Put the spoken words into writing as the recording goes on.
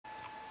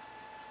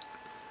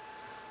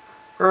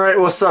Alright,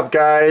 what's up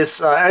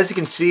guys? As you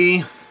can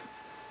see,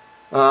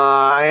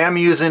 I am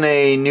using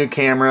a new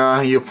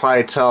camera. You'll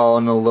probably tell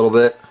in a little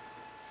bit.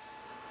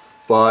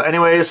 But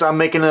anyways, I'm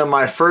making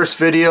my first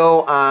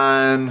video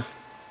on...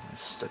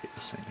 Let's study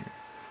this thing here.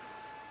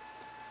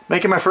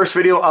 Making my first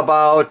video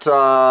about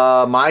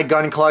my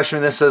gun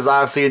collection. This is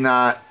obviously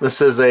not...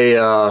 This is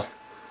a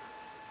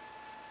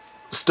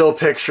still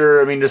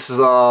picture. I mean, this is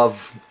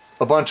of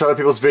a bunch of other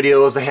people's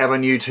videos they have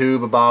on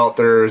YouTube about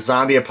their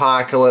zombie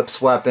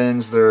apocalypse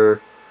weapons, their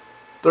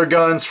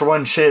guns for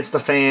when shit hits the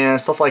fan,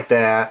 stuff like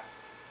that.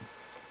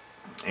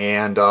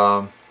 And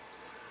I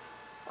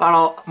don't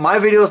know, my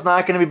video is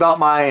not going to be about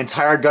my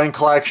entire gun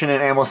collection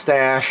and ammo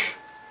stash.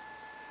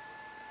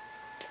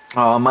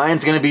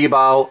 Mine's going to be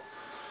about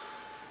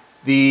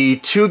the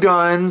two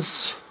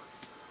guns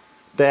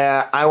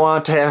that I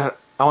want to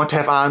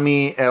have on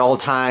me at all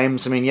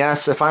times. I mean,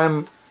 yes, if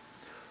I'm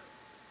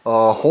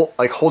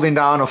like holding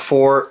down a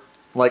fort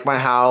like my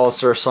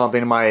house or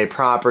something in my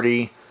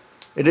property,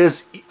 it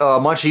is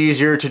much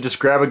easier to just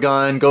grab a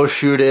gun, go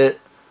shoot it,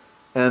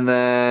 and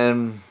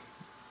then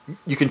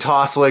you can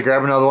toss away,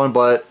 grab another one.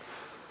 But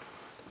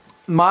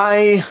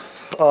my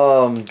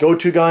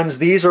go-to guns,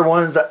 these are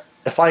ones that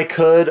if I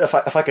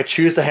could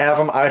choose to have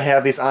them, I'd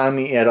have these on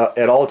me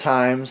at all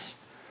times.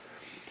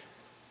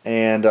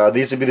 And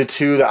these would be the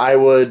two that I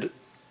would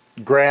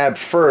grab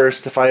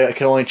first if I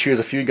could only choose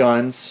a few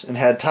guns and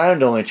had time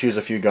to only choose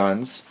a few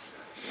guns.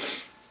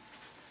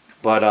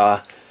 But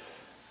I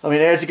mean,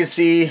 as you can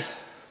see,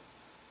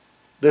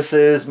 this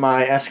is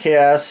my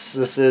SKS.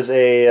 This is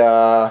a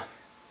I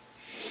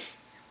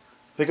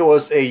think it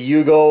was a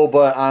Yugo,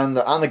 but on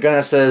the gun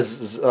it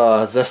says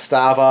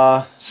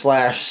Zastava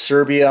 /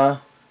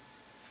 Serbia.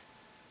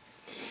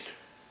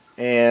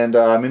 And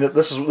I mean,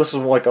 this is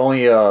like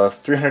only a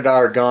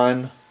 $300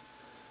 gun.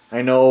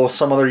 I know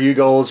some other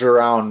Yugos are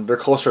around, they're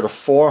closer to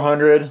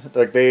 400.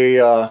 Like they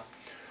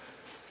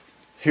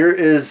here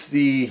is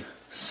the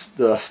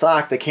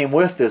stock that came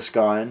with this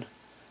gun.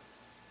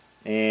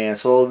 And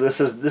so this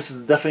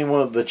is definitely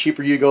one of the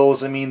cheaper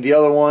Yugos. I mean, the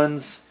other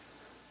ones,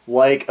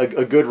 like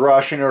a good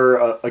Russian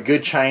or a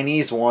good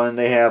Chinese one,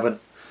 they have an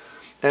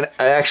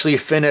actually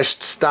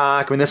finished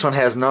stock. I mean, this one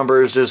has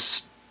numbers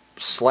just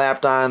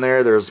slapped on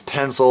there. There's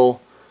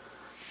pencil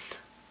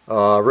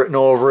written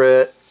over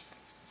it.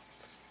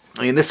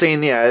 I mean, this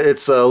ain't, yeah,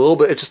 it's a little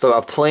bit, it's just a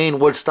plain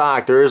wood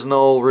stock. There is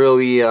no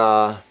really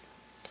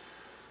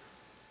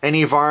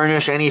any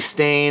varnish, any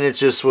stain. It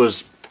just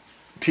was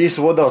piece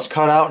of wood that was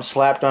cut out and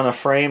slapped on a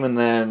frame and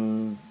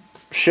then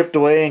shipped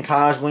away in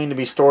Cosmoline to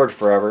be stored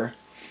forever.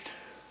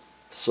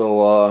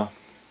 So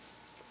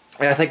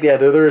I think, yeah,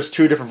 there's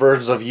two different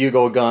versions of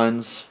Yugo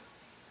guns,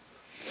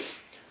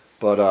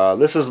 but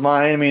this is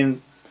mine. I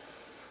mean,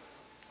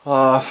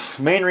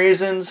 main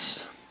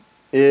reasons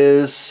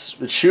is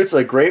it shoots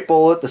a great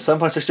bullet, the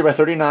 7.62 by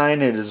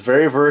 39. It is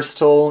very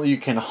versatile. You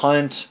can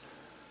hunt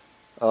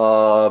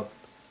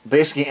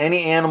basically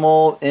any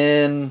animal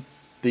in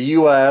the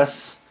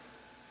US.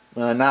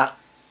 I'm not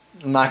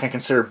going to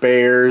consider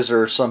bears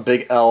or some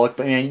big elk,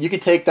 but you can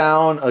take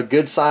down a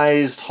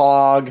good-sized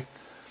hog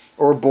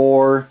or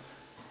boar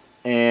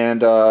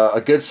and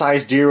a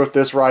good-sized deer with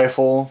this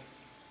rifle,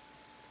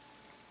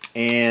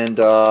 and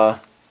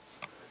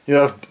you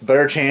have a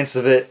better chance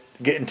of it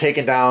getting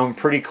taken down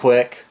pretty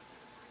quick.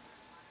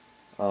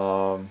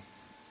 Plenty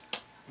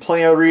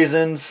of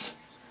reasons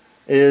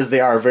is they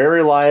are very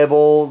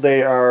reliable.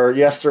 They are,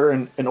 yes, they're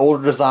an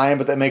older design,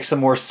 but that makes them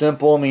more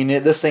simple. I mean,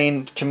 this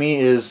thing to me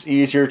is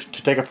easier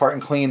to take apart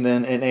and clean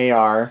than an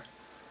AR.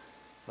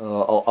 A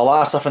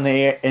lot of stuff in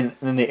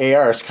the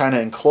AR is kind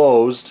of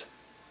enclosed.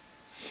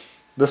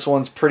 This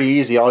one's pretty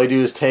easy. All you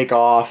do is take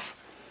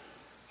off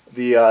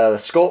the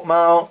scope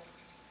mount,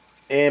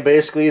 and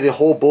basically the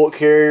whole bullet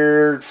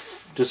carrier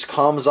just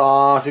comes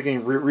off. You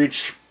can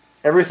reach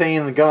everything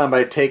in the gun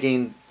by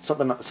taking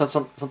something off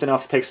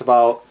that takes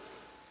about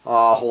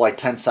like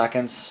 10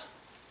 seconds,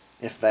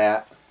 if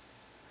that.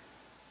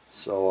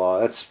 So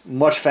that's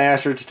much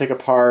faster to take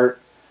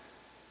apart,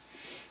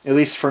 at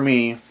least for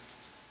me.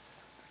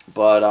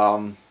 But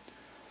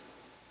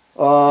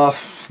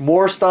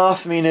more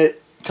stuff. I mean,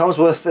 it comes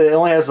with, it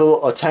only has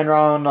a 10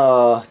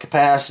 round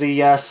capacity.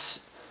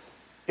 Yes,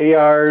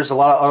 ARs, a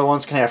lot of other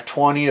ones can have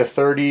 20 to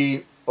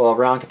 30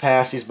 round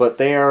capacities, but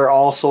they are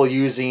also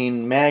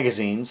using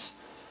magazines.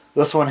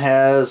 This one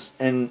has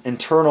an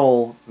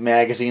internal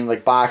magazine,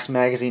 like box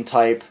magazine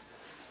type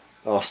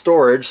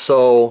storage,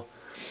 so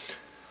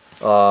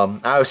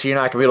obviously you're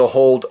not going to be able to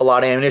hold a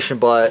lot of ammunition,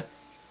 but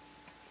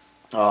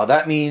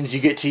that means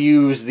you get to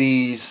use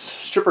these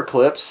stripper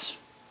clips,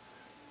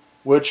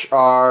 which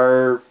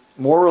are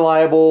more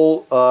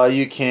reliable.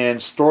 You can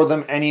store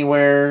them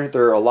anywhere.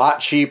 They're a lot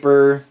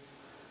cheaper.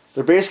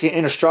 They're basically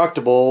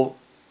indestructible.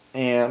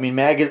 And I mean,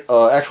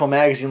 actual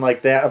magazine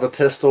like that of a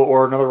pistol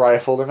or another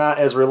rifle, they're not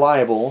as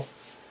reliable.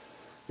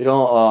 You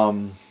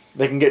don't.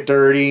 They can get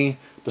dirty.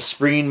 The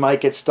screen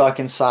might get stuck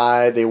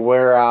inside. They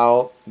wear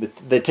out.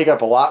 They take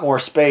up a lot more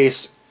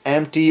space,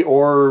 empty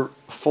or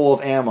full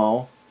of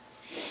ammo.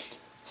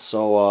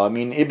 So I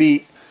mean, it'd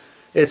be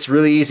it's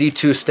really easy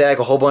to stack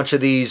a whole bunch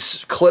of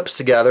these clips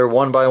together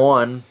one by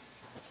one,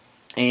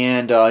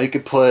 and you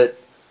could put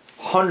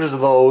hundreds of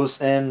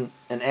those in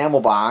an ammo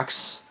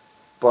box,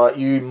 but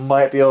you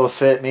might be able to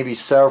fit maybe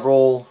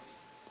several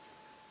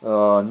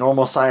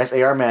normal size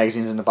AR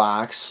magazines in the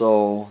box.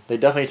 So they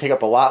definitely take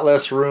up a lot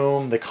less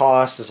room. The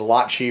cost is a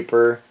lot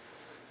cheaper,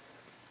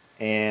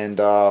 and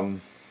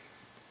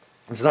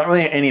there's not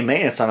really any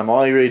maintenance on them.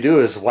 All you really do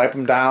is wipe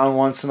them down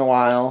once in a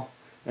while,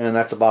 and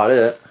that's about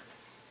it.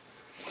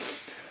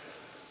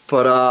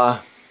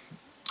 But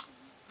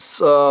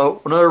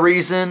so another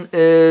reason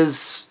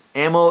is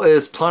ammo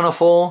is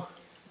plentiful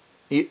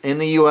in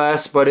the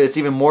U.S., but it's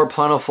even more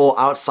plentiful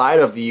outside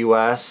of the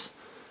U.S.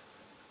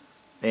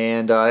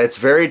 And it's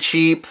very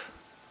cheap.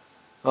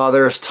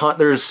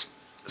 There's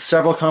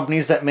several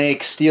companies that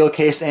make steel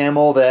case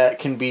ammo that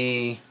can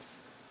be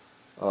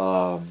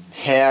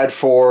had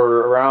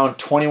for around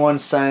 21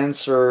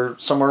 cents or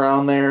somewhere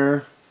around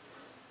there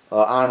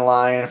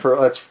online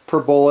that's per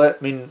bullet.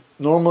 I mean,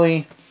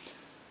 normally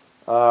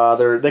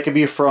they could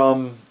be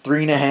from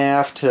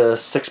 $3.50 to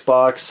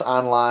 $6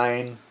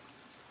 online.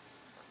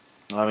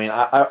 I mean,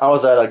 I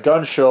was at a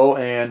gun show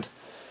and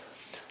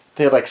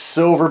they had like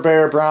Silver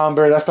Bear, Brown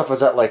Bear. That stuff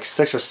was at like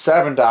 $6 or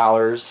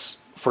 $7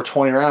 for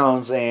 20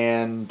 rounds,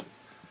 and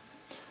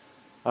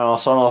I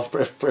don't know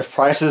if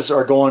prices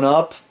are going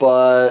up,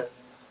 but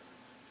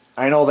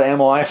I know the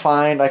ammo I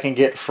find I can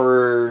get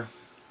for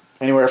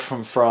anywhere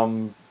from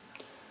 $4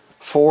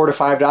 to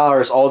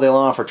 $5 all day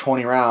long for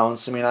 20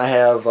 rounds. I mean, I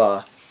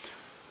have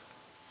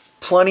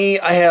plenty.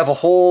 I have a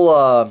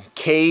whole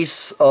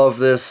case of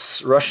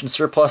this Russian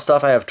surplus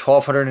stuff. I have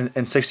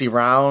 1,260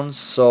 rounds,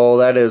 so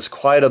that is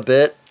quite a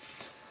bit.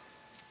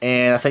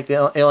 And I think it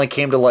only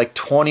came to like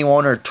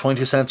 21 or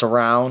 22 cents a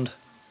round,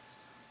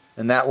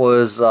 and that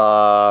was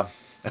I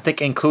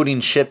think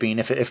including shipping.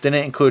 If it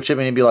didn't include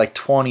shipping, it'd be like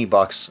 20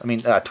 bucks. I mean,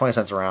 20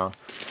 cents a round,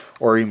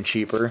 or even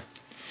cheaper.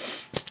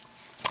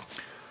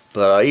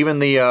 But even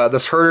the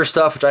this Herder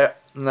stuff, which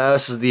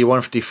this is the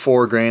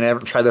 154 grain. I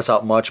haven't tried this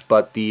out much,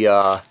 but the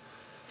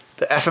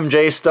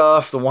FMJ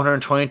stuff, the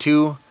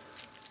 122,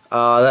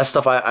 that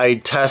stuff I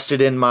tested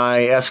in my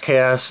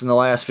SKS in the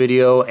last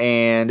video,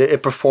 and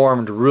it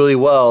performed really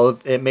well.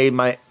 It made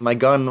my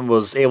gun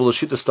was able to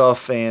shoot the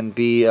stuff and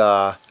be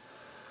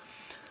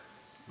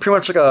pretty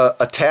much like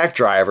a tack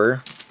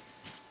driver.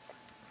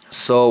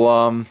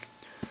 So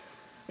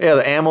yeah,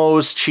 the ammo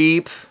is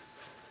cheap.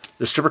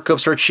 The stripper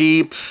clips are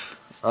cheap.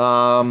 A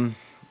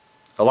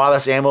lot of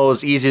this ammo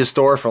is easy to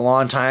store for a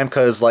long time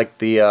because like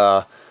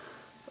the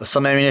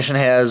some ammunition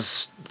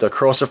has the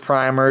corrosive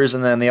primers,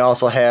 and then they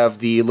also have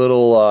the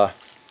little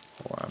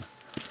hold on,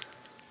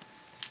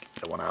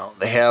 get that one out.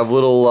 They have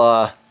little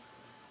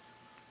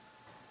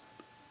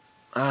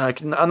I'm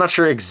not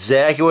sure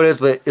exactly what it is,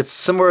 but it's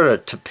similar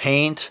to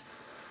paint,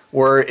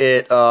 where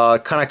it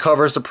kind of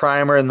covers the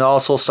primer, and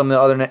also some of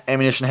the other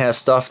ammunition has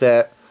stuff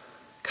that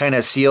kind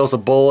of seals the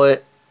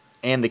bullet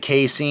and the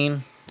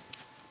casing.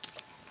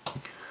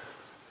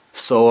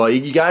 So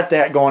you got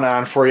that going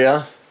on for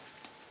you.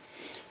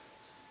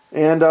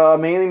 And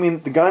mainly, I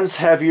mean, the gun's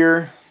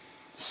heavier,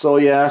 so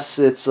yes,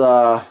 it's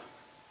not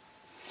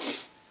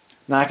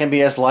going to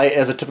be as light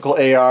as a typical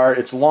AR.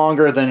 It's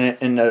longer than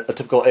in a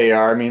typical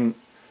AR. I mean,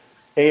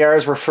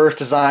 ARs were first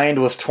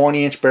designed with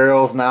 20-inch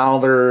barrels. Now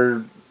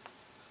they're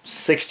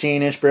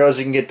 16-inch barrels.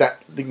 You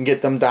can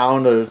get them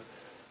down to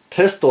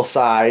pistol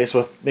size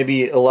with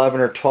maybe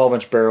 11 or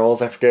 12-inch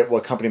barrels. I forget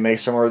what company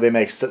makes them, or they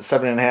make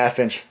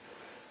 7.5-inch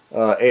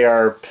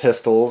AR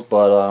pistols,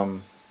 but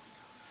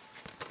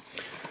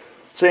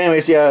so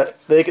anyways, yeah,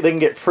 they can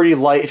get pretty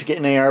light if you get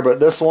an AR, but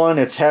this one,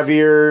 it's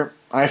heavier.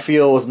 I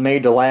feel it was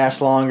made to last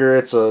longer.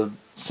 It's a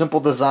simple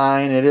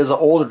design. It is an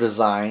older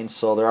design,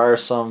 so there are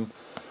some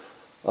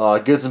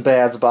goods and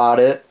bads about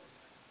it.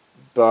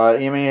 But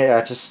I mean,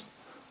 yeah, just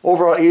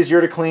overall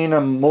easier to clean.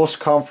 I'm most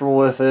comfortable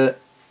with it.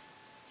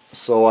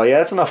 So yeah,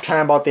 that's enough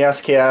time about the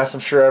SKS. I'm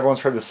sure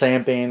everyone's heard the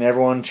same thing.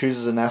 Everyone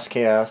chooses an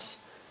SKS.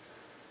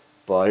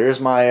 But here's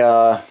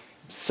my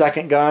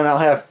second gun. I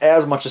don't have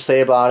as much to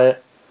say about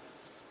it,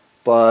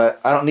 but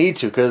I don't need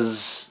to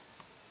because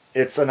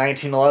it's a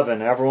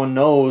 1911. Everyone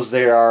knows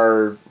they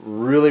are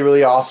really,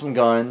 really awesome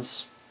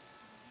guns.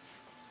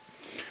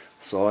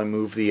 So I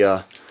move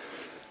the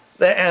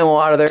ammo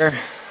out of there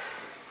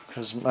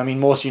because I mean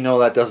most of you know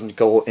that doesn't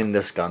go in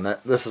this gun.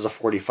 This is a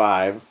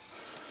 45.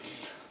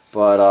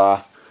 But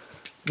I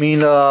mean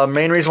the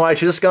main reason why I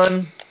choose this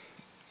gun,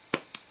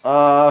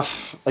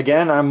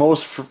 again, I'm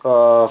most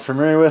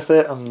familiar with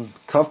it. I'm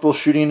comfortable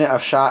shooting it.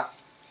 I've shot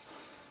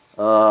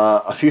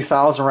a few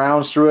thousand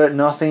rounds through it.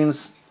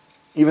 Nothing's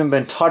even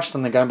been touched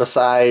on the gun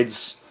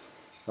besides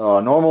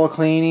normal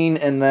cleaning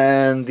and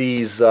then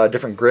these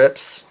different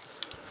grips.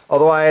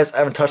 Otherwise, I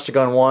haven't touched the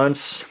gun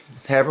once.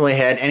 Haven't really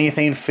had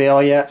anything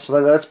fail yet,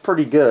 so that's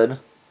pretty good.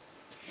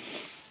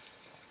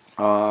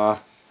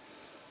 Let's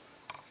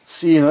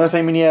see, another thing,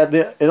 I mean, yeah,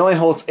 it only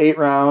holds 8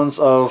 rounds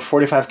of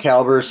 45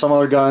 caliber. Some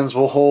other guns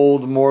will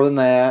hold more than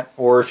that,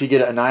 or if you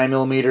get a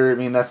 9mm, I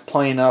mean, that's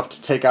plenty enough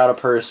to take out a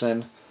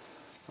person.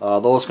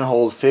 Those can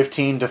hold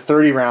 15 to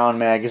 30 round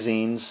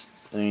magazines.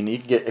 I mean, you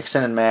can get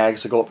extended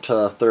mags to go up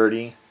to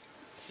 30.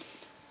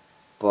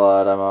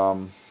 But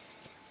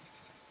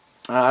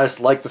I just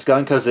like this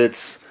gun because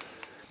it's,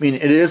 I mean,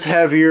 it is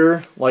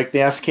heavier like the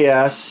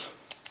SKS.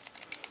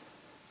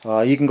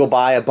 You can go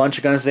buy a bunch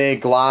of guns today,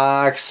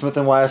 Glock, Smith &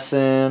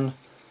 Wesson,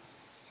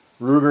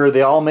 Ruger.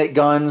 They all make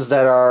guns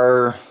that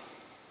are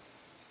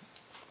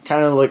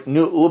kind of like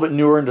new, a little bit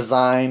newer in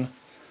design.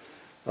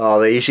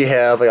 They usually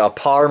have like a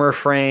polymer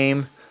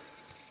frame,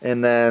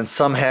 and then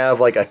some have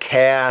like a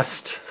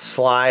cast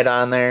slide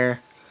on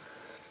there.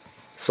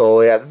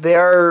 So yeah, they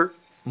are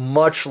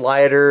much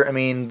lighter. I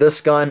mean,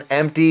 this gun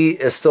empty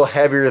is still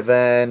heavier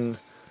than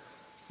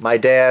my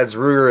dad's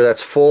Ruger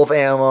that's full of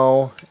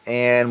ammo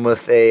and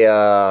with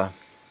a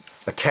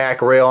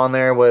attack rail on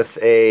there with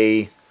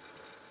a,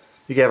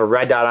 you can have a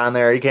red dot on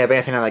there, you can have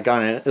anything on that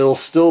gun and it'll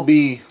still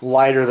be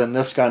lighter than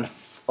this gun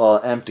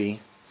empty.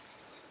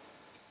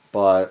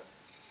 But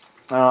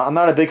I'm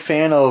not a big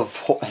fan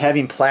of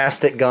having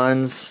plastic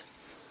guns.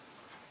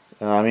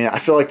 I mean, I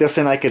feel like this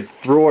thing I could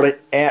throw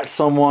it at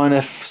someone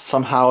if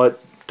somehow it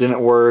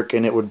didn't work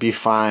and it would be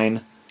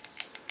fine.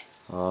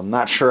 I'm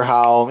not sure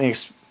how. I mean,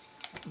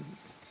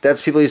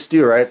 that's what people used to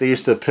do, right? They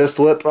used to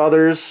pistol whip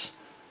others.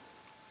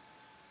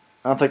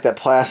 I don't think that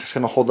plastic's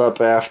going to hold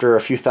up after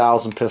a few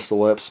thousand pistol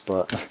whips,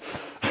 but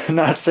I'm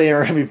not saying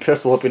we're going to be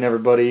pistol whipping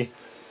everybody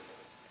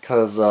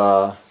because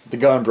the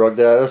gun broke.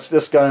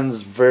 This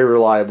gun's very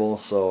reliable,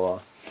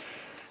 so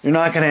you're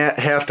not going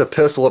to have to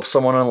pistol whip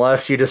someone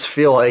unless you just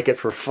feel like it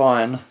for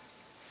fun,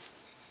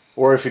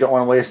 or if you don't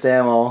want to waste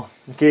ammo.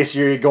 In case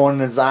you're going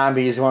into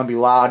zombies, you want to be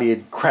loud,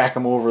 you crack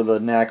them over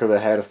the neck or the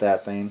head with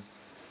that thing.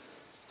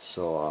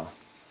 So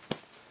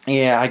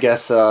yeah, I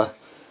guess the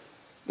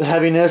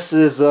heaviness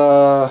is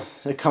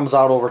it comes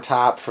out over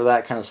top for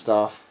that kind of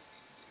stuff.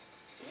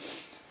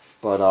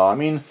 But I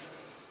mean,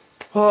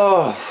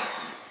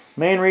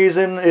 main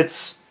reason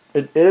it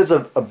is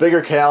a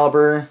bigger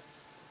caliber,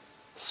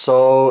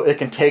 so it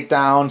can take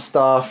down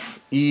stuff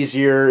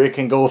easier. It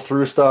can go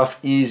through stuff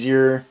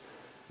easier.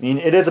 I mean,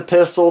 it is a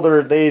pistol.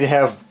 They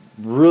have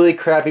really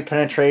crappy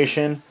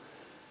penetration.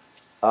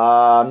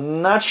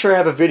 I'm not sure I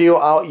have a video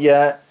out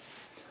yet,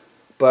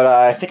 but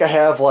I think I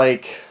have,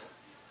 like,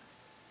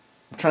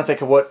 I'm trying to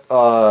think of what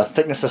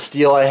thickness of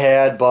steel I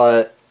had,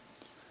 but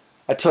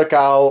I took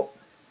out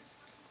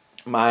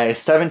my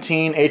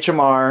 17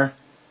 HMR,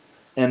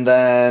 and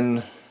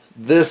then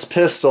this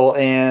pistol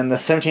and the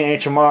 17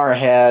 HMR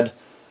had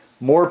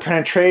more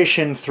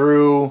penetration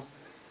through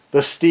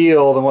the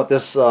steel than what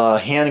this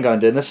handgun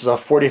did. And this is a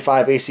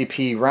 45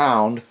 ACP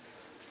round.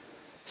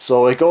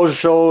 So it goes to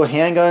show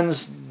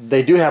handguns,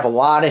 they do have a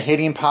lot of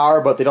hitting power,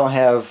 but they don't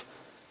have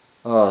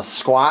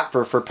squat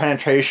for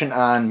penetration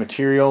on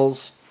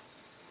materials.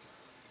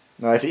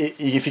 Now,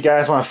 if you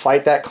guys want to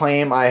fight that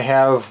claim,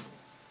 I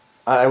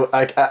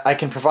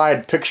can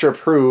provide picture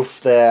proof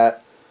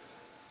that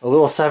a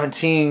little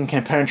 17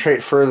 can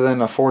penetrate further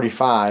than a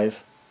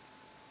 45,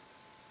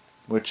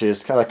 which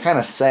is kind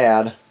of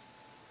sad.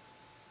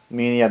 I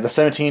mean, yeah, the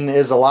 17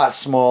 is a lot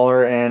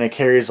smaller and it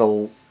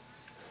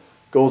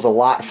goes a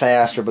lot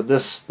faster, but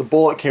this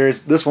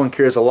one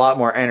carries a lot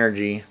more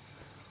energy.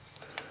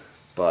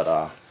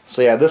 But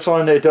so yeah, this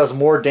one, it does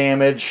more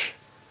damage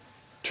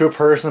to a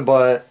person,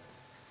 but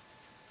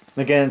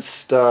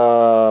against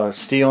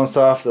steel and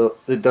stuff,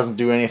 it doesn't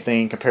do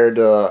anything compared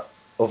to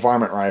a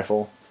varmint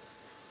rifle.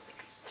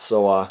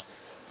 So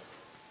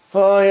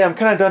yeah, I'm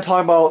kind of done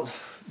talking about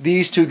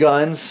these two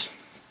guns.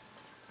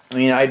 I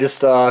mean, I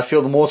just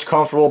feel the most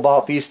comfortable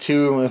about these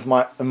two with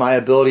my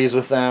abilities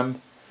with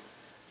them.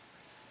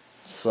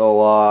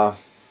 So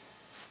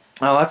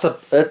that's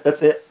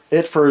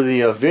it for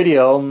the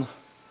video.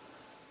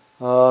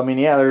 I mean,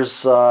 yeah,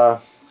 there's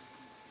not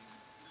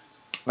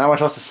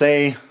much else to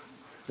say.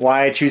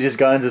 Why I choose these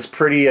guns is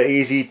pretty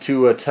easy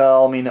to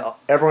tell. I mean,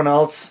 everyone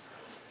else,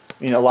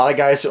 a lot of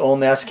guys who own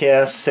the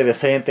SKS say the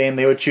same thing.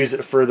 They would choose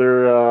it for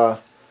their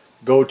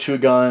go-to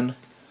gun.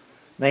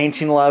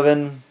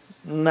 1911,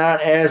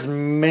 not as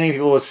many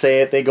people would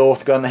say it. They go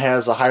with a gun that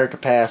has a higher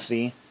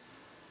capacity.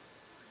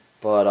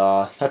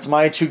 But that's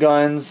my two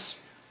guns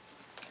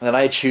that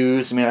I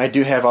choose. I mean, I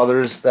do have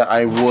others that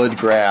I would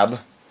grab.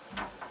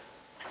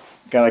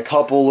 Got a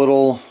couple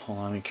little, hold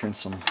on, let me turn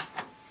some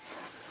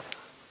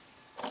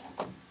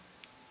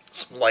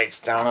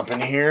lights down up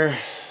in here.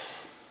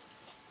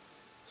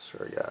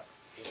 So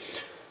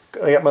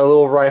I got my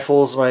little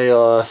rifles,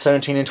 my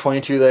 17 and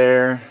 22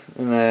 there,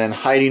 and then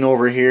hiding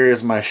over here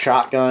is my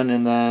shotgun,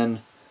 and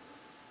then,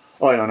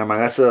 oh no, never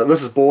mind. This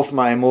is both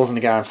my Mosin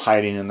Nagants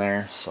hiding in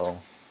there. So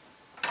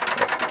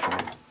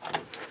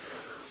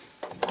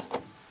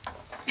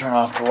turn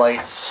off the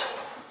lights.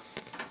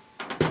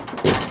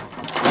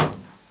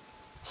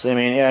 So I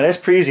mean, yeah, it's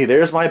pretty easy.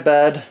 There's my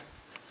bed.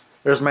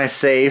 There's my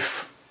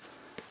safe.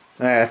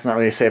 It's not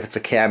really a safe, it's a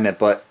cabinet,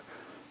 but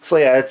so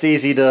yeah, it's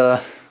easy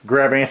to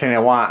grab anything I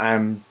want.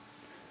 I'm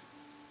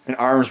an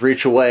arm's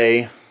reach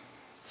away.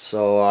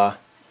 So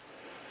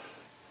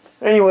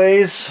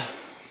anyways,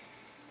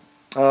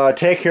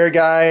 take care,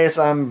 guys.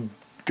 I'm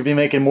Could be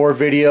making more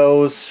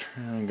videos.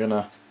 I'm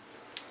gonna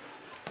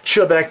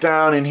chill back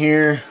down in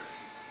here.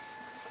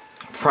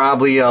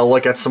 Probably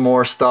look at some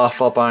more stuff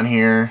up on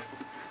here.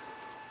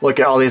 Look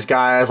at all these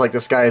guys, like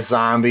this guy's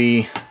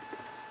zombie,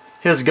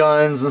 his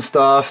guns and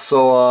stuff.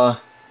 So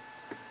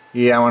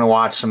yeah, I want to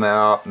watch some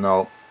out.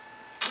 No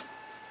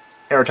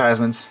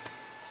advertisements,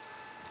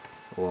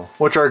 well,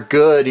 which are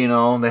good, you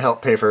know. They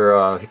help pay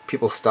for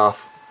people's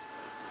stuff.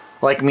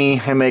 Like me,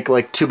 I make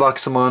like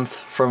 $2 a month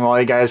from all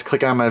you guys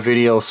clicking on my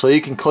videos, so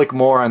you can click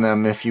more on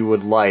them if you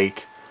would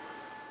like,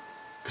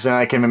 because then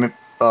I can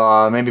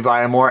maybe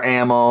buy more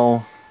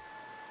ammo,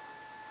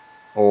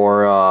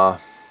 or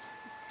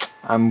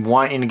I'm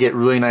wanting to get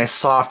really nice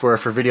software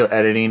for video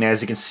editing.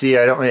 As you can see,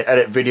 I don't really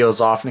edit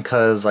videos often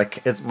because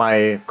like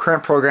my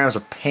current program is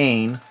a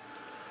pain.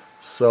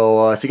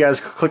 So if you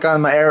guys click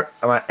on my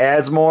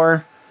ads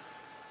more,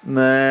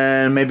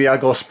 then maybe I'll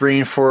go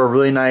spraying for a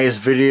really nice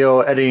video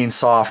editing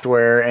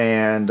software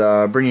and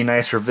bring you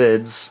nicer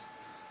vids.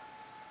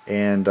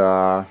 And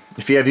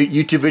if you have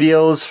YouTube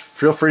videos,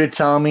 feel free to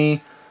tell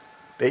me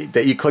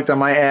that you clicked on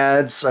my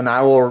ads, and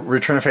I will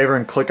return a favor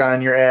and click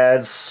on your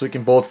ads so we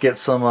can both get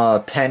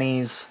some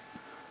pennies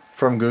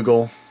from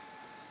Google.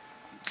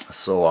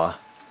 So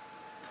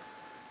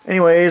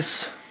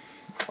anyways,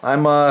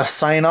 I'm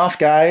signing off,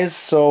 guys.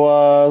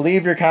 So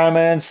leave your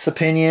comments,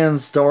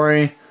 opinions. Don't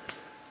worry,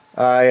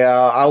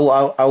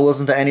 I'll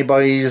listen to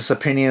anybody's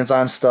opinions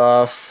on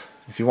stuff.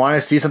 If you want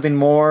to see something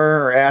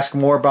more or ask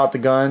more about the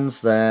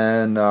guns,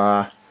 then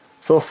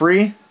feel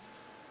free.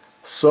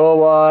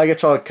 So I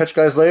guess I'll catch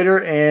you guys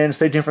later, and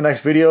stay tuned for the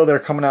next video. They're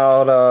coming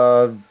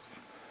out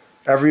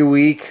every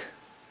week,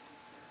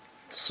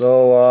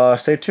 so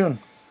stay tuned.